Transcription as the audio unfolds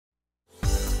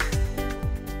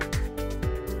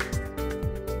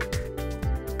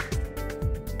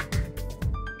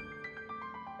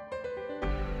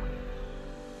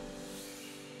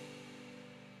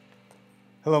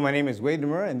Hello, my name is Wade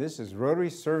Demura, and this is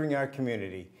Rotary Serving Our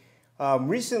Community.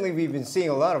 Recently, we've been seeing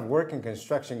a lot of work and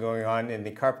construction going on in the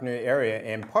Carpenter area,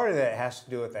 and part of that has to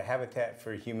do with the Habitat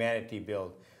for Humanity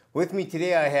build. With me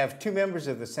today, I have two members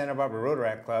of the Santa Barbara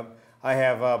Rotaract Club. I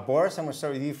have Boris. I'm going to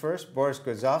start with you first. Boris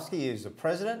Gozowski is the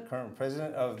president, current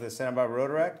president of the Santa Barbara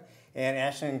Rotaract, and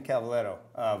Ashlyn Cavaletto,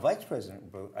 vice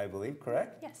president, I believe,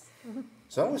 correct? Yes.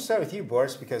 So I'm going to start with you,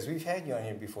 Boris, because we've had you on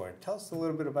here before. Tell us a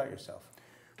little bit about yourself.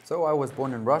 So I was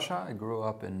born in Russia, I grew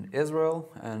up in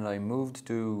Israel, and I moved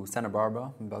to Santa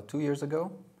Barbara about 2 years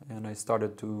ago, and I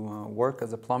started to work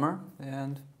as a plumber,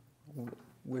 and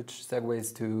which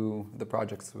segues to the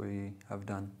projects we have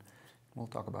done. We'll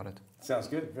talk about it. Sounds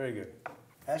good, very good.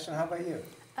 Ashlyn, how about you?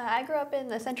 I grew up in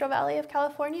the Central Valley of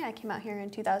California. I came out here in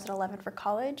 2011 for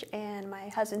college, and my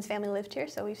husband's family lived here,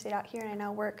 so we've stayed out here, and I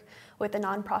now work with a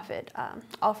nonprofit,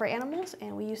 All for Animals,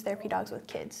 and we use therapy dogs with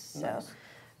kids. So. Nice.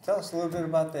 Tell us a little bit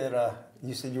about that.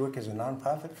 You said you work as a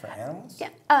nonprofit for animals?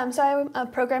 Yeah, so I'm a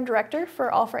program director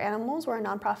for All for Animals. We're a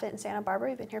nonprofit in Santa Barbara.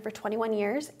 We've been here for 21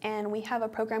 years, and we have a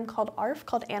program called ARF,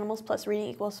 called Animals Plus Reading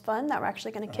Equals Fun, that we're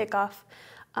actually going to kick off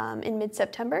in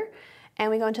mid-September. And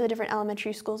we go into the different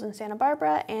elementary schools in Santa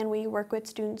Barbara, and we work with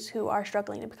students who are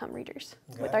struggling to become readers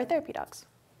with our therapy dogs.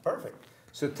 Perfect.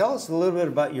 So tell us a little bit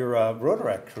about your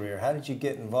Rotaract career. How did you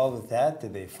get involved with that?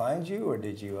 Did they find you, or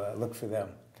did you look for them?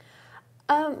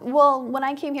 Well, when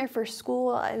I came here for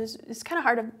school, it's kind of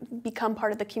hard to become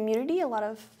part of the community. A lot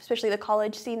of, especially the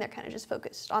college scene, they're kind of just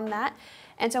focused on that.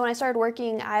 And so when I started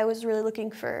working, I was really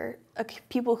looking for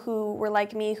people who were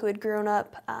like me, who had grown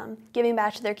up giving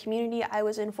back to their community. I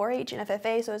was in 4-H and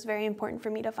FFA, so it was very important for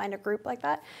me to find a group like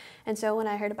that. And so when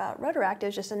I heard about Rotaract, it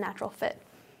was just a natural fit.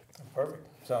 Perfect.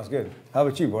 Sounds good. How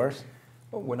about you, Boris?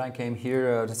 When I came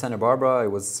here to Santa Barbara,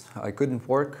 I couldn't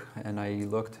work, and I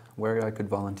looked where I could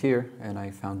volunteer, and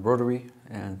I found Rotary,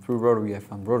 and through Rotary I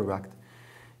found Rotaract.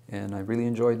 And I really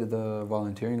enjoyed the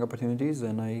volunteering opportunities,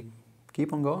 and I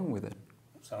keep on going with it.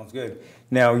 Sounds good.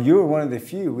 Now, you're one of the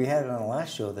few, we had it on the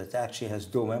last show, that actually has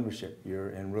dual membership.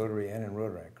 You're in Rotary and in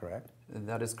Rotaract, correct?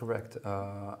 That is correct.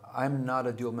 I'm not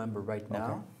a dual member right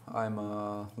now. Okay. I'm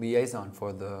a liaison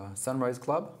for the Sunrise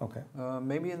Club. Okay.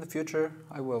 Maybe in the future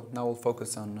I will. Now we'll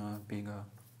focus on being a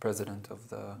president of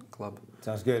the club.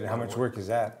 Sounds good. How much work is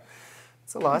that?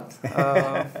 It's a lot,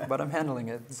 but I'm handling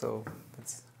it, so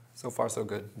it's so far so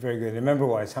good. Very good. And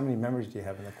member-wise, how many members do you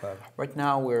have in the club? Right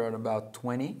now we're at about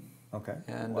 20. Okay.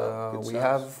 And wow, we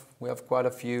have quite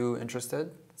a few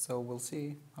interested, so we'll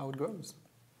see how it grows.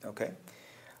 Okay.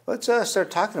 Let's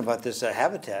start talking about this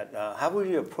Habitat. How were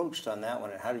you approached on that one,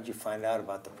 and how did you find out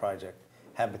about the project,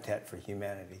 Habitat for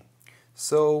Humanity?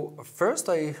 So first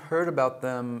I heard about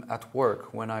them at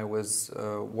work when I was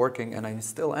working, and I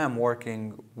still am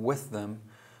working with them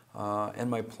in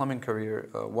my plumbing career.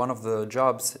 One of the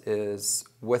jobs is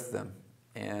with them,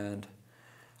 and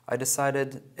I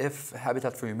decided if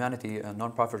Habitat for Humanity, a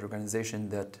nonprofit organization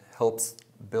that helps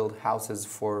build houses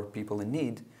for people in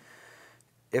need,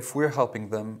 if we're helping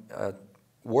them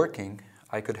working,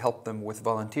 I could help them with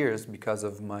volunteers because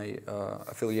of my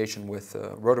affiliation with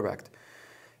Rotaract.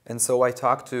 And so I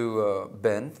talked to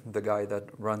Ben, the guy that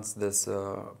runs this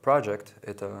project.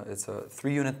 It's a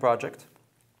 3-unit project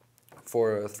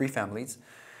for 3 families.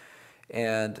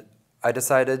 And I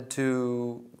decided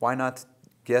to, why not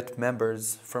get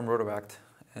members from Rotaract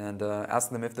and ask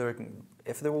them if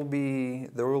there will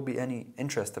be any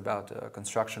interest about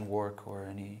construction work or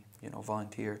any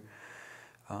volunteer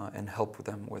and help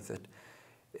them with it.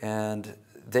 And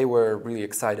they were really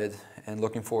excited and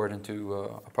looking forward into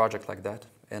a project like that.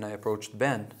 And I approached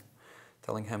Ben,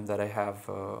 telling him that I have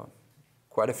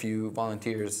quite a few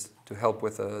volunteers to help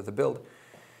with the build.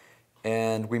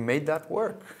 And we made that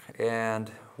work.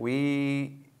 And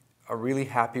we are really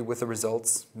happy with the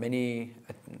results. Many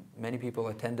people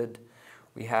attended.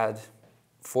 We had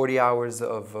 40 hours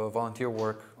of volunteer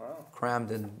work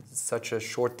crammed in such a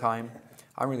short time.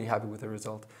 I'm really happy with the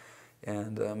result,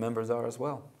 and members are as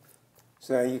well.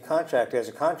 So now you contract, as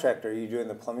a contractor, are you doing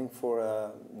the plumbing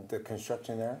for the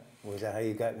construction there? Was that how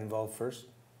you got involved first?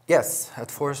 Yes, at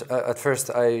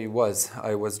first I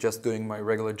was just doing my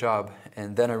regular job,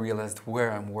 and then I realized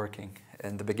where I'm working.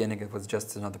 In the beginning it was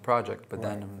just another project, but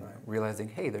then I'm realizing,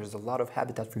 hey, there's a lot of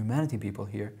Habitat for Humanity people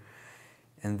here.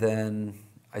 And then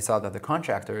I saw that the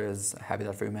contractor is a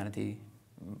Habitat for Humanity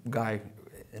guy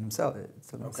himself.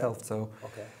 So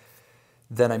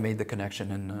then I made the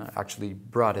connection and actually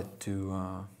brought it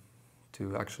to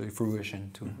actually fruition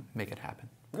to make it happen.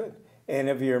 Good. And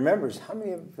of your members, how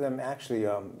many of them actually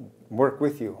work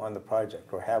with you on the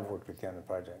project or have worked with you on the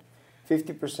project?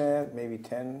 50%, maybe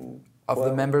 10%? Of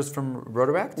the members from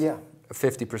Rotaract? Yeah.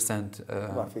 50%.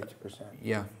 About 50%.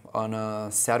 Yeah, on a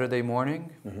Saturday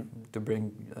morning Mm-hmm. to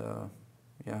bring,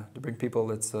 to bring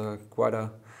people. It's quite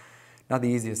not the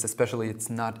easiest, especially it's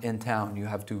not in town. You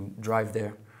have to drive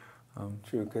there.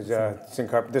 True, because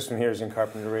this one here is in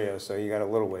Carpinteria, so you got a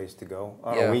little ways to go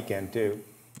on Yeah. a weekend too.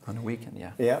 On a weekend,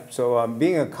 yeah. Yeah. So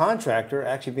being a contractor,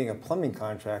 actually being a plumbing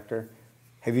contractor,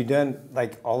 have you done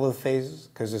like all of the phases?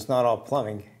 Because it's not all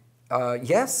plumbing.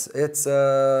 Yes, it's.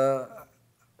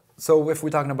 So if we're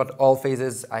talking about all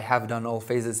phases, I have done all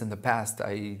phases in the past.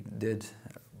 I did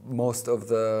most of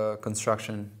the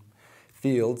construction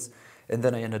fields, and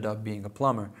then I ended up being a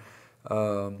plumber.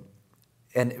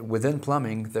 And within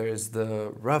plumbing, there's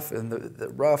the rough and the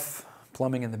rough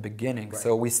plumbing in the beginning. Right.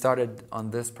 So we started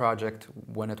on this project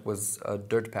when it was a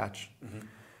dirt patch.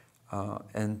 Mm-hmm.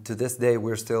 And to this day,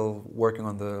 we're still working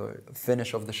on the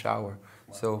finish of the shower.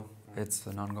 Wow. So it's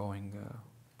an ongoing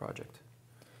project.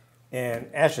 And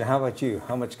Ashley, how about you?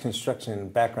 How much construction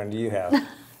background do you have?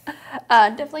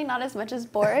 Definitely not as much as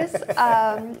Boris, but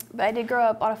I did grow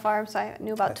up on a farm, so I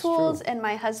knew about That's tools, true. and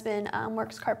my husband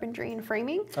works carpentry and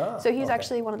framing. Ah, So he's okay.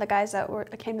 actually one of the guys that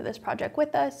came to this project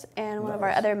with us, and one of our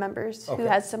Nice. other members Okay. who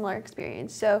has similar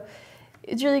experience. So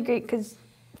it's really great because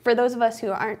for those of us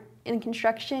who aren't in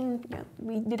construction,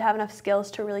 we did have enough skills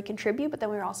to really contribute, but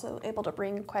then we were also able to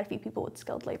bring quite a few people with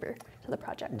skilled labor to the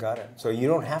project. Got it. So you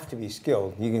don't have to be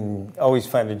skilled. You can always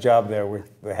find a job there with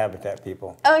the Habitat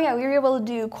people. Oh yeah, we were able to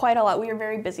do quite a lot. We were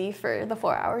very busy for the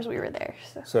 4 hours we were there.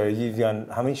 So you've done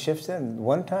how many shifts then?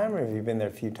 One time, or have you been there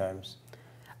a few times?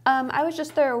 I was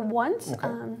just there once,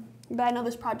 Okay. but I know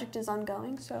this project is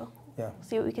ongoing, so Yeah, we'll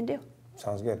see what we can do.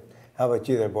 sounds good. How about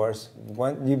you there, Boris?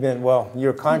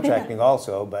 You're contracting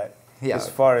also, but Yeah. as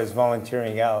far as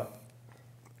volunteering out,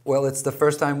 Well, it's the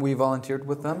first time we volunteered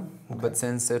with them, Okay. but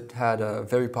since it had a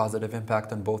very positive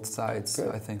impact on both sides,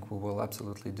 Good. I think we will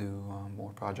absolutely do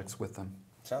more projects with them.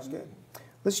 sounds good.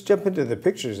 Let's jump into the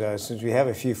pictures since we have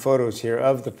a few photos here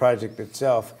of the project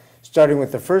itself. Starting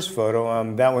with the first photo,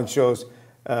 that one shows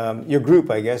your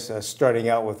group, I guess, starting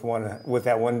out with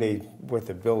that 1 day worth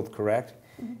of build, correct?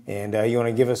 Mm-hmm. And you want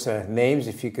to give us names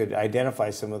if you could identify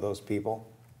some of those people.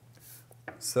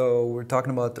 So we're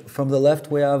talking about, from the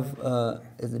left we have,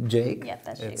 is it Jake? Yep,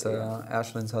 that's It's Jake.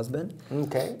 Ashlyn's husband.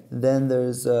 Okay. Then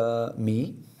there's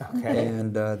me, Okay.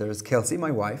 and there's Kelsey,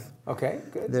 my wife. Okay.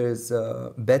 Good. There's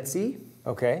Betsy,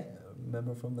 Okay. a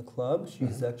member from the club.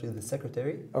 She's actually the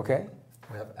secretary. Okay.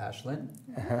 We have Ashlyn.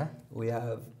 Uh-huh. We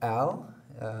have Al.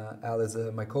 Al is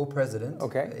my co-president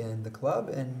Okay. in the club,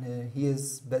 and he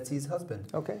is Betsy's husband.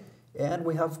 Okay. And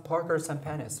we have Parker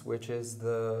Sampanis, which is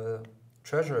the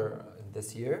treasurer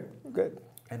this year. Good.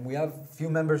 And we have a few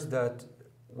members that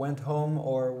went home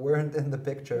or weren't in the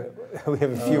picture. We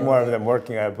have a few more of them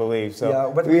working, I believe. So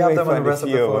yeah, but we have may them on the find a rest of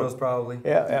the few them. photos probably.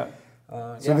 Yeah, yeah.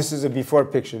 So yeah. this is a before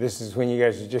picture. This is when you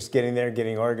guys are just getting there,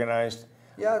 getting organized.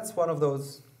 Yeah, it's one of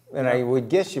those. And I would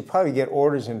guess you probably get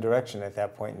orders and direction at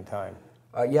that point in time.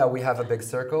 Yeah, we have a big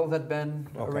circle that Ben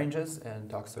Okay. arranges and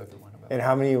talks to everyone about. And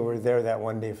how many were there that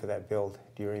one day for that build?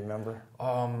 Do you remember?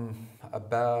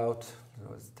 About it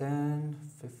was 10,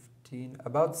 15,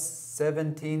 about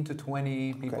 17 to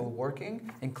 20 people Okay.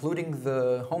 working, including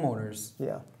the homeowners.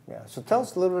 Yeah, yeah. So tell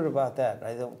us a little bit about that.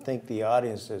 I don't think the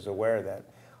audience is aware that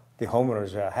the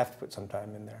homeowners have to put some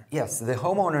time in there. Yes, the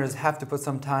homeowners have to put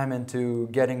some time into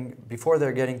before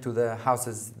they're getting to the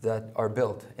houses that are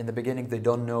built. In the beginning, they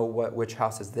don't know which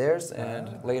house is theirs,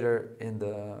 and later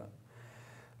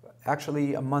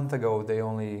actually a month ago, they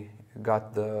only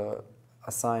got the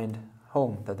assigned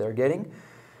home that they're getting.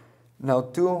 Now,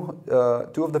 two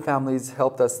of the families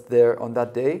helped us there on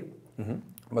that day, Mm-hmm.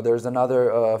 but there's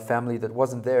another family that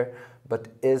wasn't there, but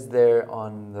is there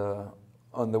on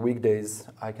the weekdays.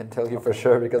 I can tell you for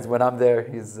sure, because when I'm there,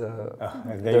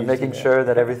 they're making sure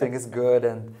that everything is good,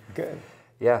 and Good.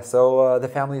 yeah. So the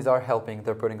families are helping.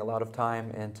 They're putting a lot of time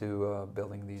into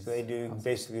building these. So they do houses.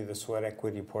 basically the sweat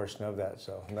equity portion of that.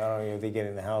 So not only are they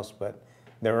getting the house, but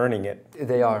they're earning it.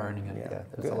 They are earning it. Yeah, Yeah,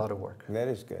 there's good. a lot of work. That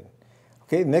is good.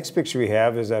 Okay, next picture we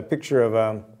have is a picture of,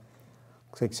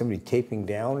 looks like somebody taping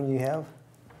down you have.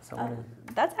 Someone-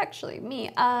 That's actually me.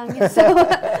 So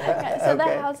the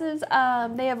Okay. houses,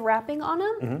 they have wrapping on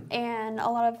them, and a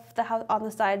lot of the house on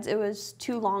the sides, it was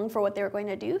too long for what they were going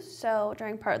to do. So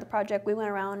during part of the project, we went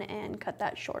around and cut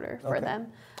that shorter for Okay. them,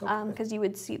 because you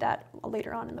would see that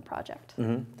later on in the project.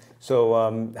 So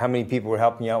how many people were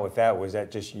helping you out with that? Was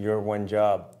that just your one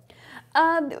job?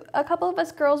 A couple of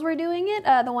us girls were doing it,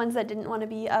 the ones that didn't want to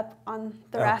be up on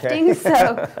the Okay. rafting,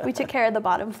 so we took care of the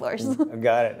bottom floors.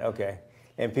 Got it, okay.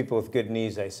 And people with good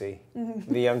knees, I see.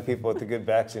 The young people with the good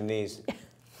backs and knees.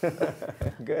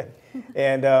 Good.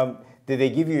 And Did they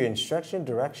give you instruction,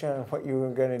 direction on what you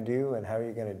were going to do and how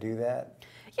you're going to do that?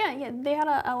 Yeah, they had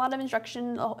a lot of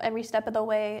instruction every step of the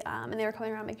way, and they were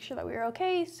coming around making sure that we were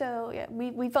okay. So yeah,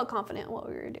 we felt confident in what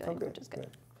we were doing, which is good.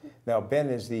 Now, Ben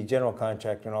is the general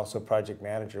contractor and also project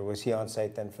manager. Was he on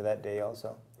site then for that day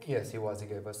also? Yes, he was. He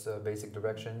gave us basic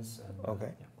directions. And,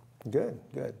 Okay, yeah. good,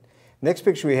 good. Next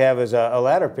picture we have is a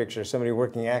ladder picture, somebody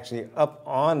working actually up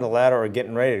on the ladder or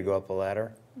getting ready to go up a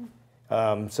ladder.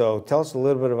 So tell us a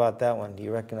little bit about that one. Do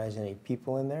you recognize any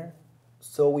people in there?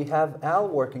 So we have Al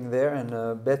working there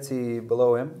and Betsy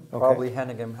below him, probably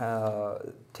handing him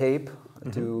tape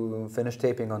to finish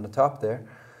taping on the top there.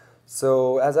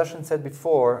 So as Ashlyn said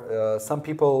before, some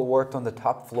people worked on the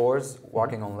top floors,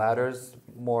 walking on ladders,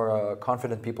 more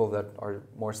confident people that are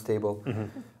more stable.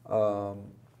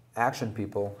 Action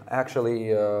people.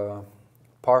 Actually,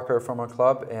 Parker from our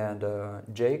club and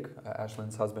Jake,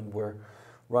 Ashlyn's husband, were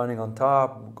running on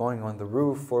top, going on the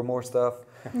roof for more stuff.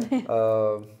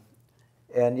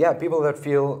 And yeah, people that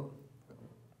feel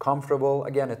comfortable.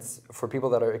 Again, it's for people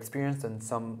that are experienced and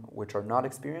some which are not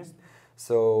experienced.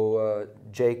 So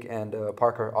Jake and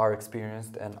Parker are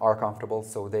experienced and are comfortable,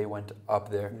 so they went up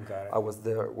there. I was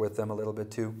there with them a little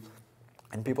bit too.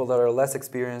 And people that are less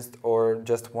experienced or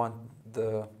just want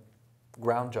the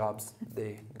ground jobs,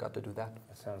 they got to do that.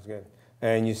 That sounds good.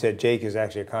 And you said Jake is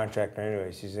actually a contractor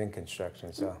anyways. He's in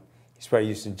construction, so he's probably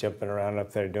used to jumping around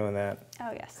up there doing that.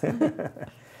 Oh, yes.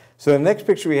 So the next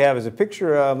picture we have is a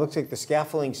picture, looks like the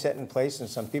scaffolding set in place and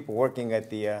some people working at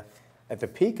the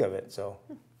peak of it. So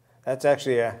that's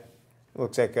actually,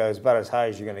 looks like it's about as high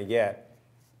as you're going to get.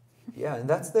 Yeah, and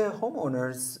that's the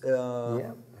homeowners.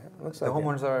 Yeah, looks like the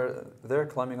homeowners are there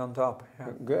climbing on top. Yeah.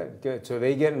 Good, good. So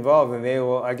they get involved and they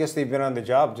will, I guess they've been on the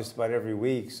job just about every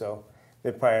week, so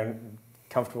they're probably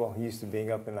comfortable, used to being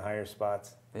up in the higher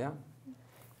spots. Yeah.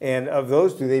 And of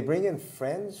those, do they bring in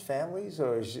friends, families,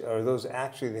 or are those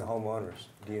actually the homeowners?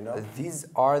 Do you know? These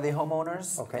are the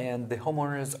homeowners, and the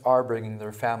homeowners are bringing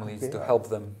their families to help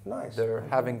them. Nice. They're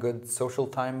having good social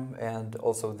time, and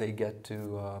also they get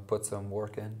to put some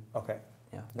work in. Okay.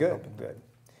 Yeah. Good,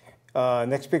 good.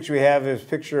 Next picture we have is a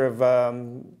picture of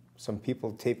some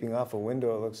people taping off a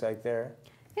window, it looks like there.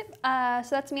 Yep.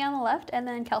 So that's me on the left, and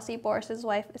then Kelsey, Boris's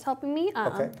wife, is helping me.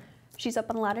 She's up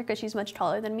on the ladder because she's much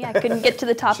taller than me. I couldn't get to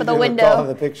the top of the window. Tall in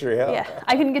the picture, yeah. Yeah,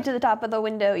 I couldn't get to the top of the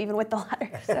window even with the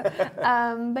ladder. So,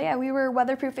 but yeah, we were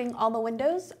weatherproofing all the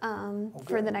windows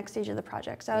for the next stage of the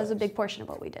project. So that was a big portion of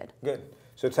what we did. Good.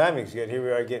 So timing's good. Here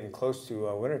we are getting close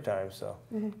to wintertime, so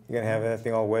you're going to have that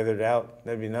thing all weathered out.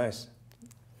 That'd be nice.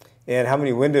 And how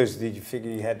many windows did you figure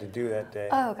you had to do that day?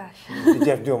 Oh, gosh. Did you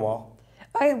have to do them all?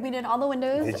 Okay, we did all the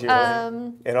windows. Did you?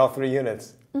 In all 3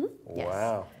 units? Yes.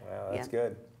 Wow. Wow, that's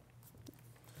good.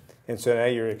 And so now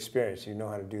you're experienced. You know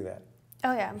how to do that.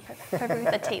 Oh, yeah. I'm perfect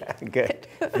with the tape. Good.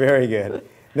 Very good.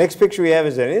 Next picture we have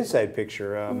is an inside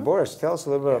picture. Boris, tell us a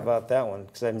little bit about that one,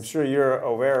 because I'm sure you're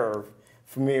aware or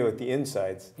familiar with the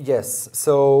insides. Yes.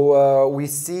 So we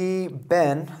see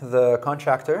Ben, the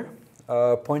contractor,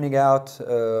 pointing out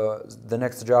the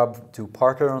next job to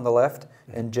Parker on the left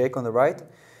and Jake on the right.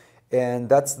 And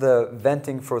that's the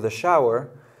venting for the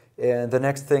shower. And the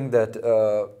next thing that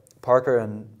Parker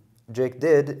and Jake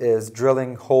did is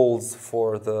drilling holes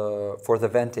for the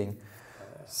venting.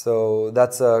 So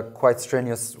that's quite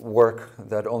strenuous work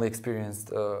that only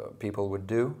experienced people would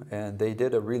do, and they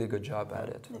did a really good job at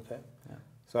it. Okay. Yeah.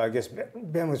 So I guess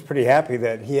Ben was pretty happy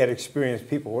that he had experienced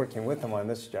people working with him on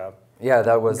this job. Yeah,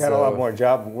 that was... Got a lot more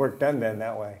work done then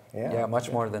that way. Yeah,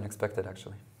 much more than expected,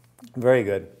 actually. Very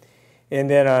good. And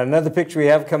then another picture we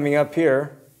have coming up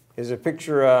here is a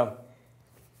picture...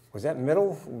 was that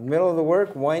middle of the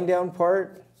work, wind down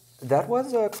part? That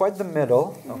was quite the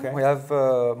middle. Okay. We have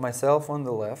myself on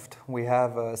the left. We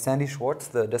have Sandy Schwartz,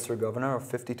 the district governor of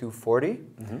 5240.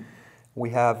 We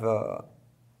have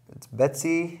it's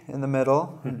Betsy in the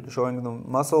middle, showing the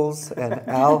muscles, and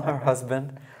Al, her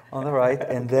husband, on the right.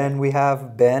 And then we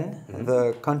have Ben,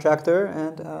 the contractor,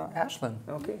 and Ashlyn.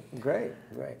 Okay, great,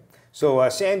 great. So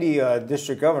Sandy,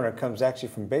 district governor, comes actually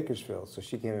from Bakersfield, so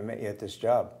she came and met you at this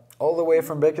job. All the way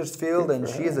from Bakersfield, and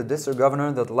she is a district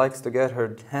governor that likes to get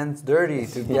her hands dirty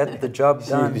to get the job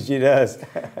done. She does.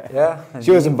 Yeah.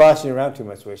 She wasn't bossing around too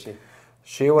much, was she?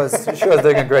 She was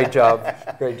doing a great job.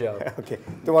 Great job. Okay.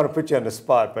 Don't want to put you on the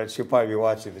spot, but she'll probably be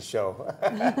watching the show.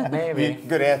 Maybe.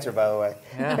 Good answer, by the way.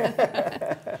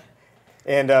 Yeah.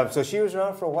 And so she was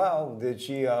around for a while. Did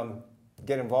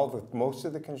get involved with most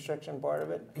of the construction part of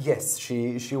it? Yes,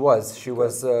 she was. She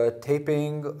was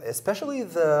taping, especially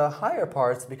the higher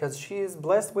parts, because she is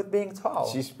blessed with being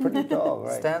tall. She's pretty tall,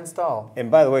 right? Stands tall.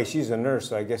 And by the way, she's a nurse,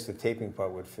 so I guess the taping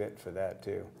part would fit for that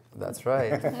too. That's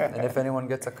right. And if anyone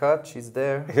gets a cut, she's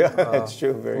there. Yeah, that's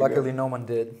true. Very luckily, good. no one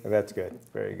did. That's good.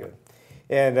 Very good.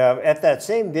 And at that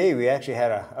same day, we actually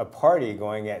had a party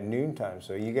going at noontime.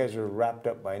 So you guys were wrapped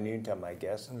up by noontime, I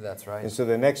guess. That's right. And so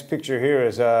the next picture here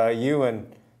is you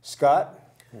and Scott.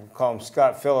 We'll call him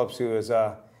Scott Phillips, who is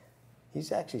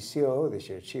he's actually COO this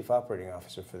year, Chief Operating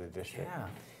Officer for the district. Yeah.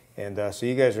 And so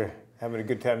you guys are having a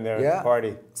good time there at the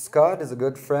party. Scott is a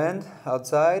good friend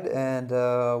outside,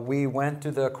 and we went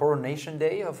to the coronation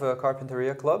day of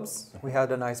Carpinteria Clubs. We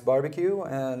had a nice barbecue,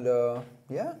 and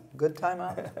yeah, good time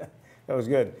out. That was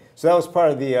good. So that was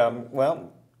part of the,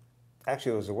 well,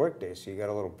 actually it was a work day, so you got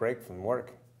a little break from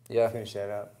work. Yeah. Finish that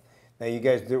up. Now you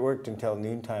guys worked until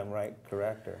noontime, right?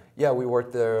 Correct? Or? Yeah, we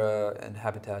worked there in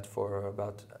Habitat for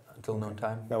about until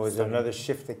noontime. Now was there another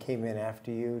shift that came in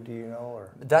after you, do you know?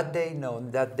 Or? That day, no.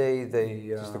 That day they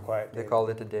just a quiet day. They called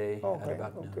it a day Okay. at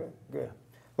about noon. Good, good.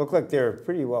 Looked like they're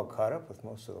pretty well caught up with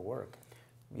most of the work.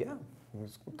 Yeah. It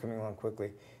was coming along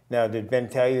quickly. Now, did Ben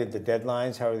tell you the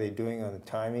deadlines? How are they doing on the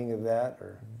timing of that?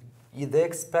 Or? Yeah, they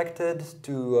expected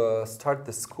to start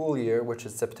the school year, which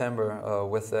is September,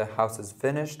 with the houses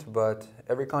finished, but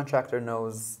every contractor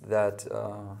knows that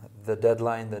the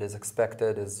deadline that is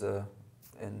expected is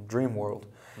in dream world.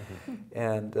 Mm-hmm.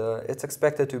 And it's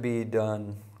expected to be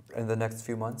done in the next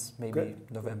few months, maybe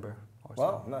November or so.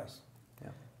 Wow, nice. Yeah.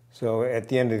 So at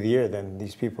the end of the year, then,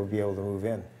 these people will be able to move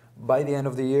in? By the end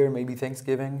of the year, maybe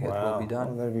Thanksgiving, it will be done.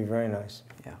 Oh, that'd be very nice.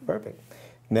 Yeah. Perfect.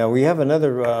 Now, we have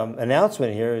another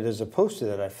announcement here. There's a poster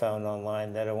that I found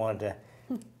online that I wanted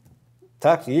to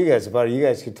talk to you guys about. You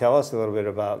guys could tell us a little bit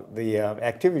about the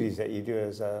activities that you do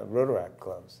as Rotaract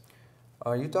clubs.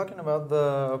 Are you talking about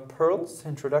the Pearls,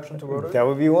 Introduction to Rotary? That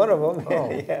would be one of them. Oh,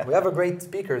 yeah. We have a great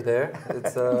speaker there.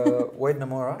 It's Wade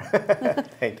Namora.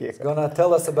 Thank you. He's going to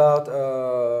tell us about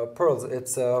Pearls.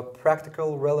 It's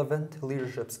practical, relevant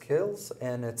leadership skills,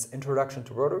 and it's Introduction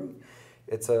to Rotary.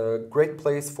 It's a great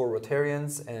place for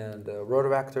Rotarians and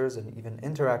Rotaractors and even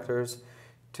Interactors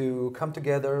to come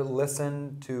together,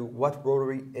 listen to what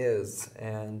Rotary is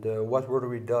and what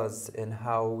Rotary does and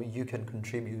how you can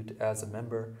contribute as a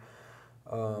member.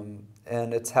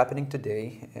 And it's happening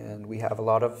today, and we have a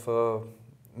lot of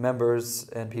members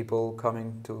and people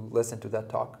coming to listen to that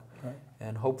talk. Right.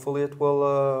 And hopefully it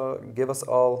will give us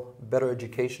all better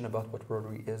education about what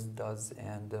Rotary is, does,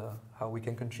 and how we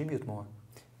can contribute more.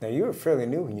 Now, you were fairly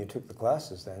new when you took the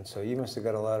classes then, so you must have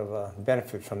got a lot of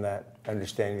benefit from that,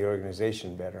 understanding the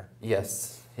organization better.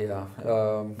 Yes, yeah.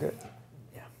 Good.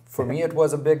 Yeah. For me, it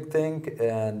was a big thing,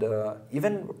 and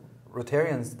even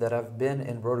Rotarians that have been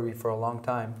in Rotary for a long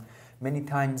time, many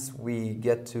times we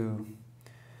get to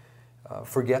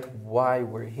forget why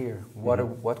we're here,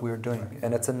 what we're doing. Right.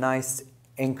 And it's a nice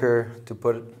anchor to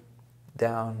put it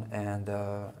down and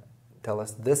tell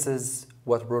us this is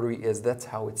what Rotary is, that's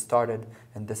how it started,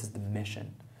 and this is the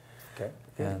mission. Okay.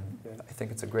 And I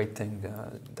think it's a great thing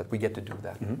that we get to do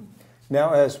that. Mm-hmm.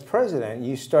 Now, as president,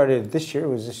 you started this year,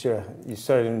 you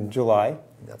started in July.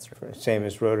 That's right. Same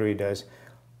as Rotary does.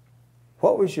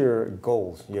 What was your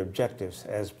goals, your objectives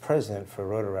as president for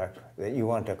Rotaract that you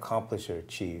want to accomplish or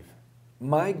achieve?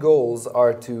 My goals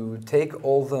are to take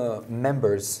all the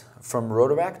members from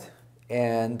Rotaract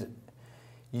and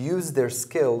use their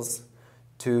skills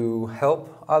to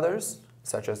help others,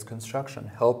 such as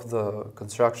construction, help the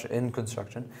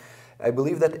construction. I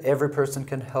believe that every person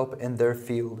can help in their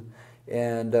field,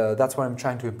 and that's what I'm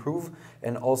trying to improve,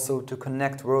 and also to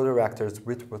connect Rotaractors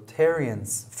with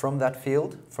Rotarians from that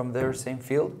field, from their same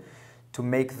field, to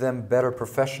make them better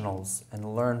professionals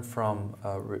and learn from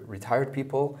retired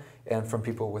people and from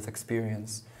people with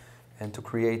experience, and to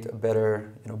create a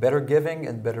better, better giving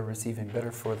and better receiving,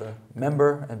 better for the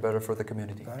member and better for the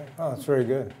community. Right. Oh, that's very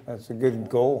good. That's a good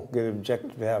goal, good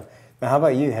objective to have. Now, how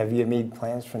about you? Have you made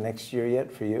plans for next year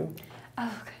yet for you?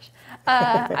 Oh, gosh.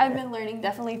 I've been learning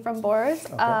definitely from Boris,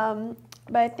 okay.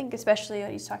 But I think especially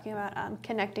he's talking about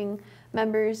connecting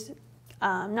members,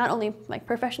 not only like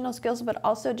professional skills, but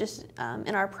also just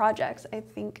in our projects. I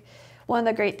think one of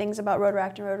the great things about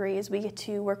Rotaract and Rotary is we get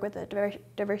to work with a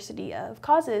diversity of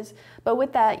causes, but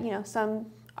with that, some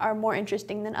are more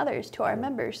interesting than others to our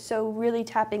members. So really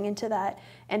tapping into that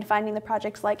and finding the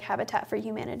projects like Habitat for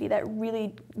Humanity that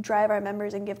really drive our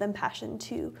members and give them passion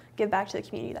to give back to the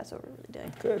community. That's what we're really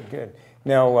doing. Good, good.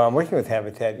 Now, working with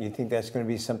Habitat, you think that's going to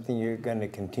be something you're going to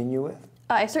continue with?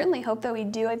 I certainly hope that we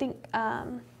do. I think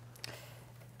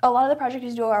a lot of the projects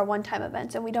we do are one-time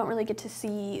events, and we don't really get to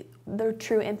see the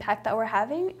true impact that we're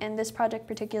having. And this project in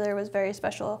particular was very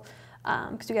special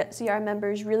because we got to see our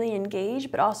members really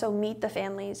engage, but also meet the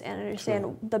families and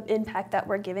understand the impact that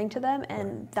we're giving to them.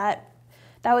 And that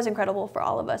was incredible for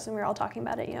all of us, and we were all talking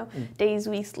about it, days,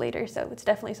 weeks later. So it's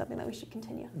definitely something that we should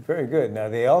continue. Very good. Now,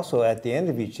 they also, at the end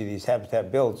of each of these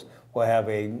Habitat builds, will have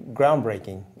a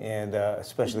groundbreaking and a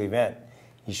special event.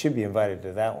 You should be invited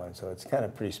to that one, so it's kind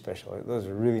of pretty special. Those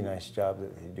are really nice jobs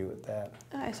that they do with that.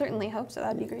 I certainly hope so.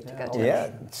 That'd be great to go to. Yeah,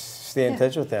 stay in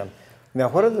touch with them. Now,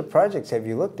 what other projects have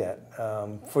you looked at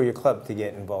for your club to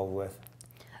get involved with?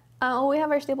 We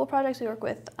have our staple projects. We work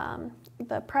with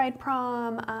the Pride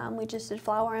Prom. We just did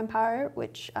Flower Empower,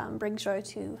 which brings joy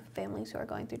to families who are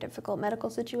going through difficult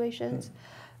medical situations.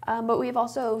 But we've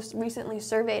also recently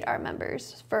surveyed our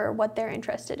members for what they're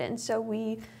interested in. So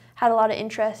we had a lot of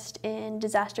interest in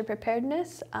disaster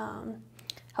preparedness,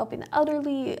 helping the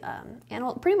elderly,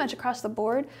 and pretty much across the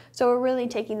board. So we're really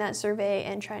taking that survey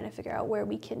and trying to figure out where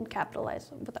we can capitalize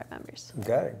with our members.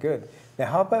 Got it, good. Now,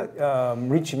 how about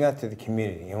reaching out to the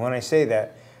community? And when I say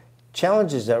that,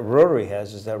 challenges that Rotary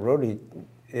has is that Rotary,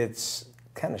 it's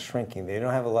kind of shrinking. They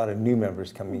don't have a lot of new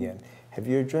members coming in. Have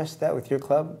you addressed that with your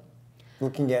club?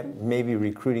 Looking at maybe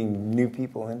recruiting new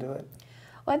people into it?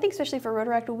 Well, I think especially for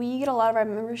Rotaract, we get a lot of our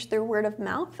members through word of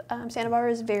mouth. Santa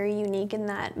Barbara is very unique in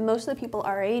that most of the people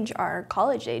our age are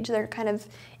college age. They're kind of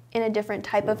in a different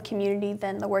type of community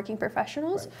than the working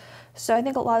professionals. Right. So I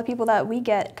think a lot of people that we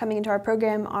get coming into our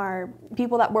program are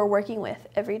people that we're working with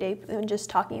every day and just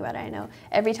talking about it. I know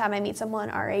every time I meet someone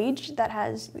our age that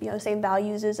has the same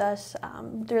values as us,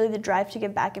 really the drive to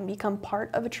give back and become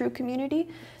part of a true community,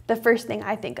 the first thing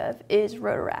I think of is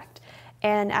Rotaract.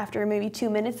 And after maybe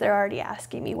 2 minutes, they're already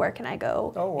asking me, where can I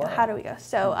go? Oh, wow. How do we go?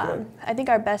 So I think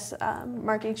our best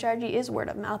marketing strategy is word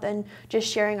of mouth and just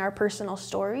sharing our personal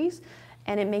stories,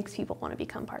 and it makes people want to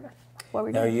become part of what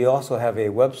we're doing. Now, you also have a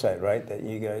website, right, that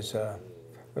you guys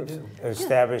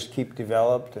established, keep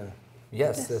developed? And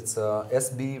yes, it's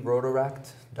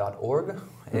sbrotaract.org,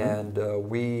 and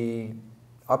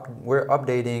we're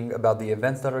updating about the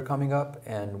events that are coming up,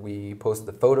 and we post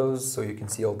the photos, so you can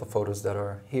see all the photos that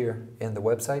are here in the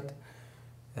website.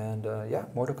 And yeah,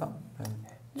 more to come.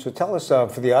 So tell us,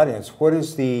 for the audience, what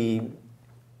is the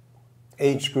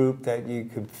age group that you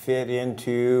could fit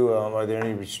into? Are there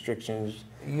any restrictions?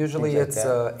 Usually like it's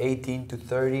 18 to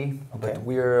 30, okay. But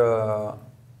we're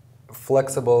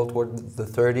flexible toward the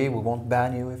 30. We won't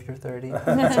ban you if you're 30.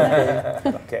 That's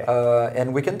okay. Okay.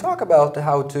 And we can talk about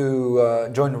how to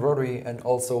join Rotary and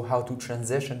also how to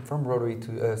transition from Rotary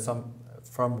to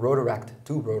from Rotaract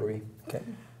to Rotary. Okay.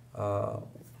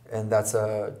 And that's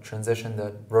a transition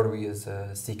that Rotary is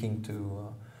seeking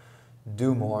to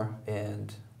do more,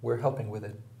 and we're helping with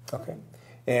it. Okay.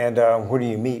 And where do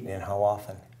you meet and how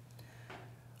often?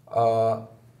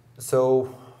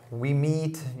 So we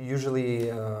meet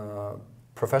usually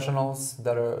professionals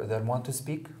that want to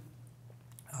speak,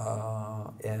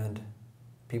 and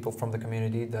people from the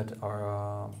community that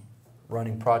are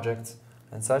running projects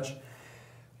and such.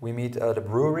 We meet at a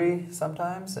brewery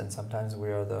sometimes, and sometimes we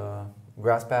are the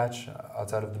grass patch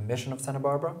outside of the mission of Santa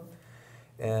Barbara.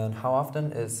 And how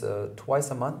often is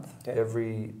twice a month, okay.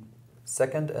 Every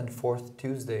second and fourth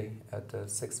Tuesday at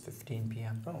 6:15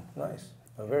 p.m. Oh, nice.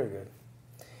 Oh, very good.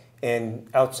 And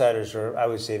outsiders, or I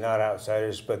would say not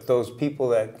outsiders, but those people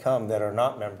that come that are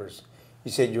not members,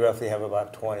 you said you roughly have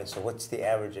about 20, so what's the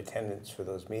average attendance for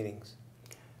those meetings?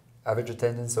 Average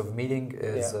attendance of meeting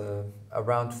is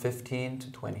around 15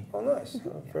 to 20. Oh, nice.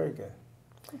 Oh, very good.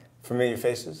 Familiar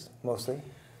faces, mostly?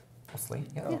 Mostly,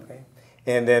 yeah. Oh, okay.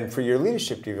 And then for your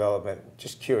leadership development,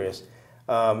 just curious,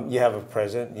 you have a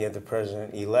president, you have the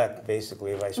president-elect,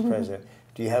 basically a vice president.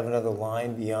 Do you have another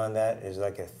line beyond that? Is it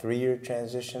like a 3-year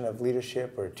transition of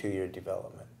leadership or a 2-year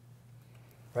development?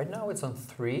 Right now it's on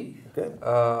 3. Good.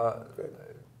 Good.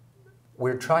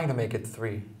 We're trying to make it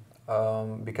 3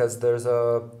 because there's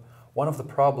one of the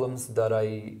problems that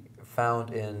I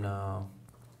found in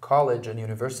college and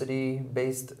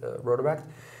university-based Rotaract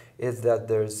is that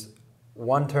there's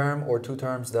 1 term or 2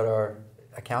 terms that are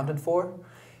accounted for,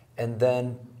 and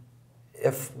then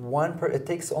if it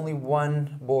takes only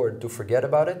 1 board to forget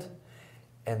about it,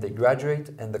 and they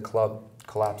graduate, and the club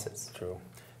collapses. True.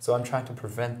 So I'm trying to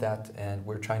prevent that, and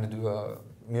we're trying to do a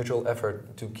mutual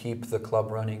effort to keep the club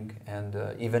running. And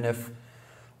even if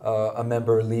a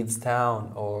member leaves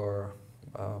town or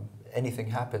anything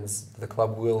happens, the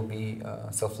club will be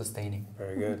self-sustaining.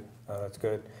 Very good. Oh, that's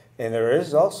good. And there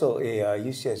is also a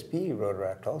UCSB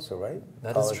Rotaract also, right?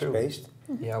 That is true. College-based?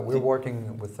 Yeah, we're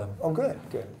working with them. Oh, good,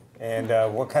 good. And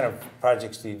what kind of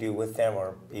projects do you do with them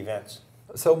or events?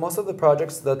 So most of the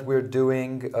projects that we're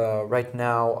doing right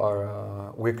now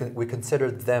are, we consider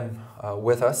them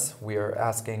with us. We are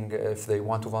asking if they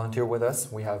want to volunteer with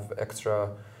us. We have extra,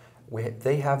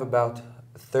 they have about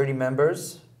 30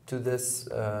 members to this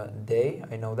day,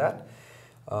 I know that.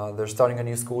 They're starting a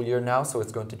new school year now, so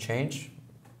it's going to change.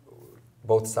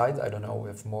 Both sides, I don't know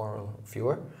if more or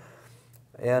fewer.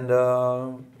 And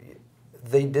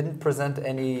they didn't present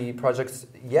any projects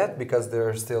yet because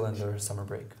they're still in their summer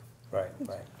break. Right,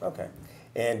 right, okay.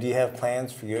 And do you have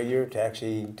plans for your year to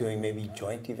actually doing maybe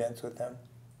joint events with them?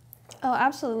 Oh,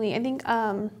 absolutely. I think,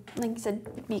 like you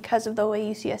said, because of the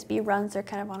way UCSB runs, they're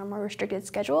kind of on a more restricted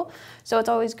schedule. So it's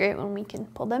always great when we can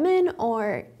pull them in,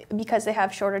 or because they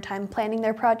have shorter time planning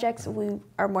their projects, we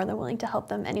are more than willing to help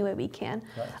them any way we can.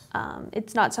 Nice.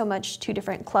 It's not so much two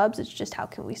different clubs, it's just how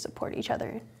can we support each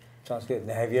other. Sounds good.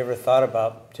 Now, have you ever thought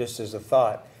about, just as a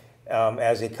thought,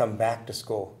 as they come back to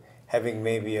school, having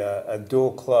maybe a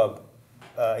dual club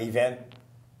event,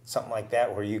 something like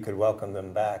that, where you could welcome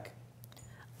them back?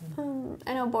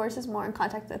 I know Boris is more in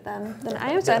contact with them than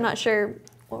I am, so I'm not sure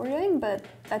what we're doing, but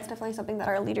that's definitely something that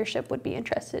our leadership would be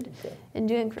interested in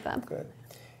doing for them. Good.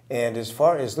 And as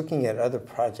far as looking at other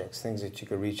projects, things that you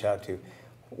could reach out to,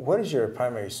 what is your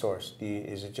primary source?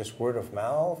 Is it just word of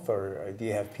mouth, or do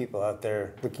you have people out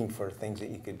there looking for things that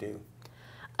you could do?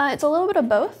 It's a little bit of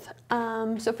both.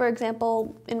 So for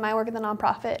example, in my work in the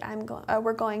nonprofit,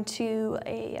 we're going to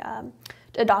a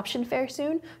adoption fair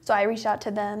soon. So I reached out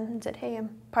to them and said, hey, I'm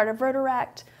part of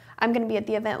Rotaract. I'm going to be at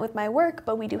the event with my work,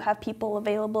 but we do have people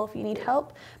available if you need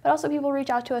help. But also people reach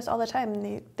out to us all the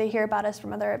time. They hear about us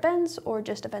from other events or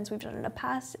just events we've done in the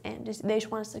past, and they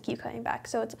just want us to keep coming back.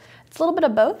 So it's a little bit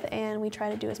of both, and we try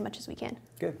to do as much as we can.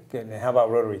 Good, good. And how about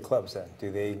Rotary clubs then?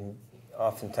 Do they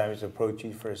oftentimes approach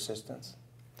you for assistance?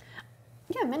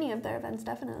 Yeah, many of their events,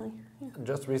 definitely. Yeah.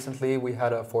 Just recently, we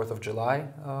had a 4th of July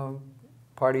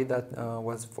party that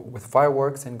was with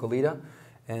fireworks in Goleta,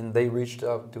 and they reached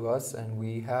out to us, and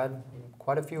we had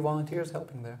quite a few volunteers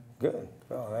helping there. Good.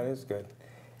 Oh, that is good.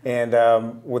 And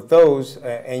with those,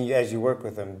 as you work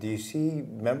with them, do you see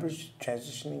members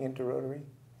transitioning into Rotary?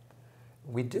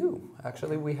 We do.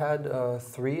 Actually, we had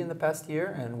 3 in the past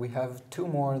year, and we have 2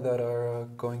 more that are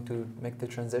going to make the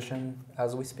transition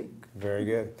as we speak. Very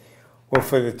good. Well,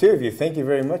 for the 2 of you, thank you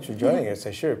very much for joining us.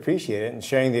 I sure appreciate it and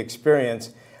sharing the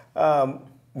experience.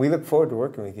 We look forward to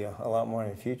working with you a lot more in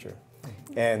the future.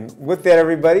 And with that,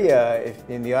 everybody, if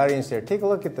in the audience there, take a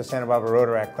look at the Santa Barbara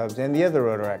Rotaract clubs and the other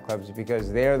Rotaract clubs,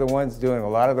 because they are the ones doing a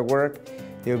lot of the work.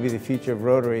 They'll be the future of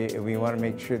Rotary, and we want to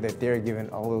make sure that they're given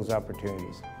all those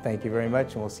opportunities. Thank you very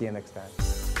much, and we'll see you next time.